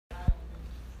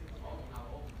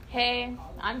Hey,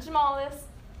 I'm Jamalis.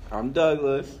 I'm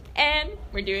Douglas. And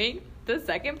we're doing the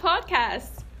second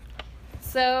podcast.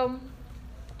 So,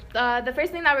 the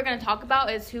first thing that we're going to talk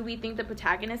about is who we think the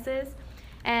protagonist is.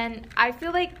 And I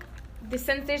feel like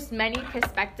since there's many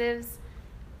perspectives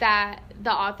that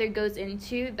the author goes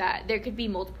into, that there could be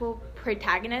multiple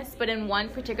protagonists, but in one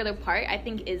particular part, I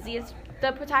think Izzy is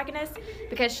the protagonist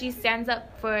because she stands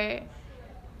up for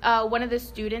one of the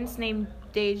students named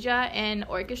Deja in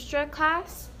orchestra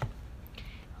class.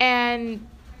 And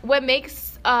what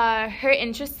makes her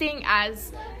interesting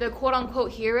as the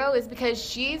quote-unquote hero is because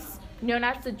she's known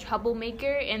as the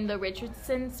troublemaker in the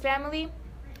Richardson's family.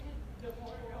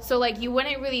 So, like, you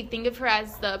wouldn't really think of her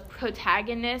as the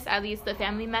protagonist, at least the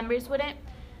family members wouldn't.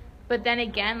 But then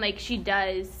again, like, she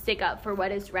does stick up for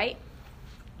what is right.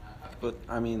 But,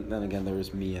 I mean, then again, there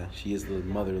is Mia. She is the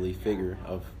motherly figure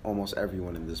of almost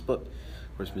everyone in this book.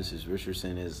 Of course, Mrs.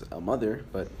 Richardson is a mother,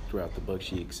 but throughout the book,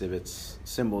 she exhibits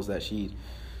symbols that she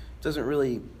doesn't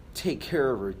really take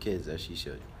care of her kids as she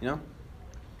should, you know?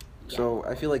 Yeah. So,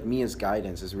 I feel like Mia's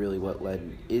guidance is really what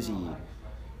led Izzy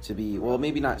to be, well,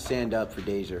 maybe not stand up for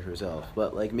Deja herself,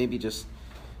 but, like, maybe just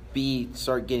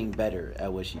start getting better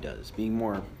at what she does, being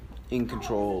more in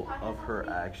control of her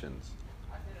actions.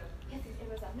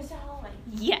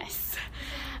 Yes.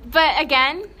 But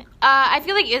again, I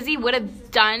feel like Izzy would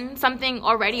have done something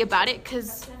already about it,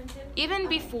 because even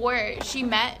before she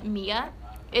met Mia,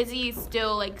 Izzy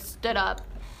still, like, stood up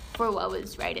for what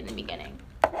was right in the beginning.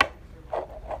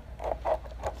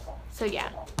 So, yeah.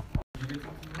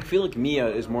 I feel like Mia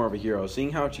is more of a hero,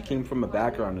 seeing how she came from a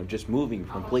background of just moving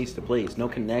from place to place, no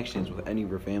connections with any of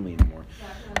her family anymore.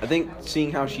 I think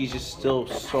seeing how she's just still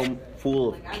so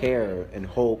full of care and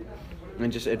hope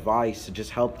and just advice to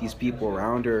just help these people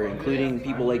around her, including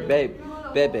people like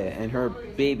Bebe and her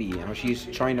baby, and how she's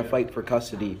trying to fight for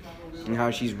custody, and how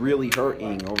she's really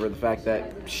hurting over the fact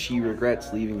that she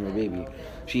regrets leaving her baby.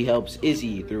 She helps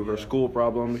Izzy through her school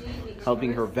problems,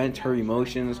 helping her vent her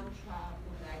emotions,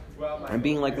 and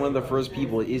being like one of the first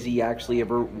people Izzy actually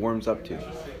ever warms up to.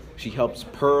 She helps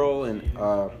Pearl and,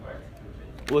 what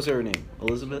was her name?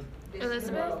 Elizabeth?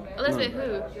 Elizabeth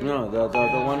who? No, the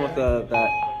one with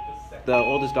the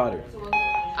oldest daughter.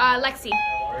 Lexi.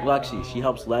 She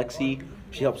helps Lexi.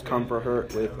 She helps comfort her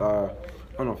with, I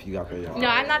don't know if you got there yet. No,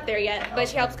 I'm not there yet, but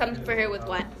she helps comfort her with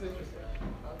what?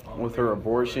 With her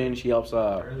abortion, she helps,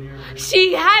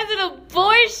 She has an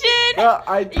abortion?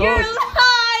 Yeah, You're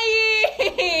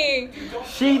lying!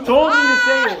 She told me to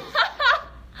say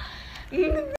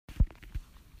it.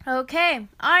 Okay,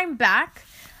 I'm back.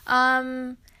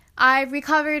 I've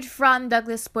recovered from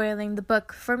Douglas spoiling the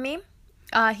book for me.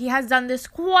 He has done this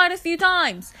quite a few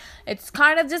times. It's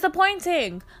kind of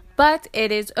disappointing, but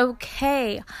it is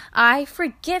okay. I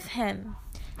forgive him.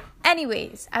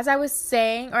 Anyways, as he was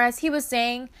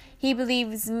saying, he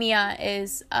believes Mia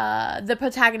is the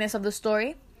protagonist of the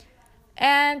story.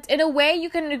 And in a way, you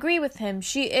can agree with him.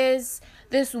 She is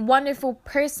this wonderful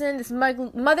person, this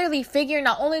motherly figure,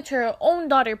 not only to her own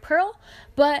daughter, Pearl,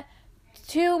 but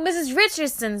to Mrs.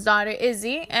 Richardson's daughter,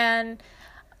 Izzy. And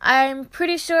I'm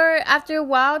pretty sure after a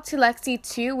while to Lexi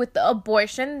too, with the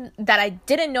abortion that I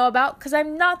didn't know about, because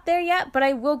I'm not there yet, but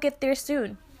I will get there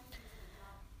soon.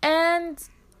 And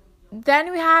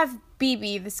then we have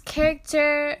Bibi, this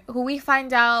character who we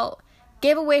find out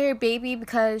gave away her baby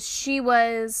because she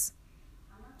was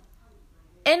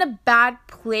in a bad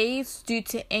place due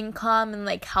to income and,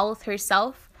 like, health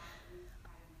herself.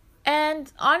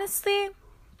 And honestly,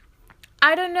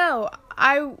 I don't know.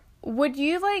 Would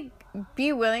you, like,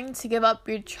 be willing to give up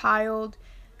your child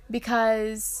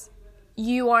because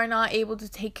you are not able to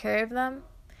take care of them?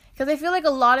 Because I feel like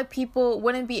a lot of people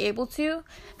wouldn't be able to,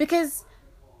 because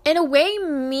in a way,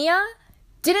 Mia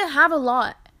didn't have a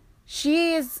lot.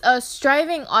 She is a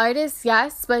striving artist,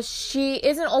 yes, but she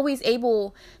isn't always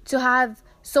able to have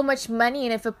so much money.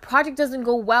 And if a project doesn't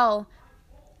go well,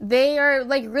 they are,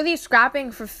 like, really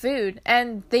scrapping for food.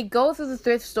 And they go through the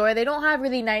thrift store. They don't have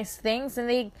really nice things. And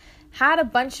they had a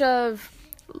bunch of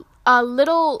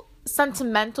little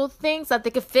sentimental things that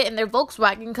they could fit in their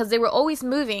Volkswagen because they were always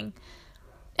moving.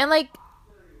 And, like,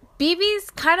 Bibi's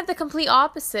kind of the complete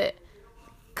opposite,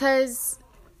 because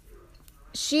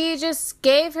she just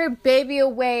gave her baby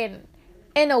away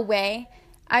in a way.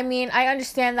 I mean, I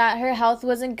understand that her health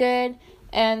wasn't good,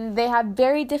 and they have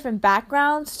very different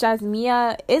backgrounds, such as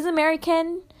Mia is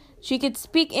American. She could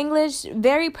speak English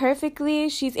very perfectly.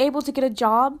 She's able to get a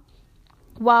job,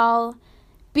 while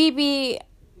Bibi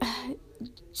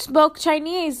spoke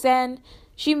Chinese, and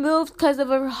she moved because of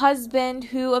her husband,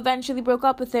 who eventually broke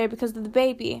up with her because of the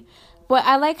baby. But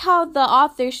I like how the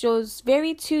author shows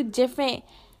two different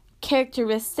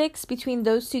characteristics between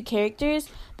those two characters,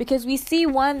 because we see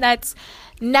one that's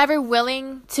never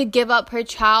willing to give up her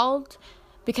child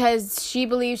because she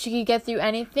believes she could get through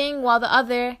anything, while the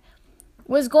other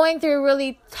was going through a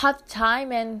really tough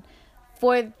time, and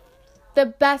for the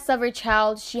best of her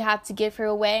child, she had to give her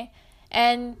away.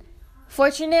 And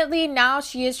fortunately, now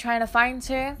she is trying to find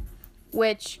her,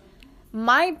 which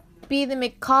might be the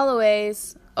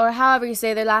McCalloways, or however you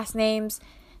say their last names,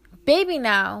 baby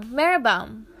now,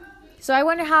 Maribel. So I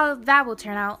wonder how that will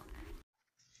turn out.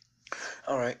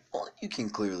 Alright, well, you can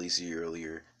clearly see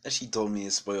earlier that she told me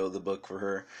to spoil the book for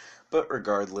her, but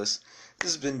regardless,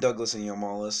 this has been Douglas and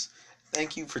Yomalis.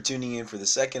 Thank you for tuning in for the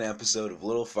second episode of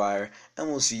Little Fire, and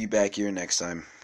we'll see you back here next time.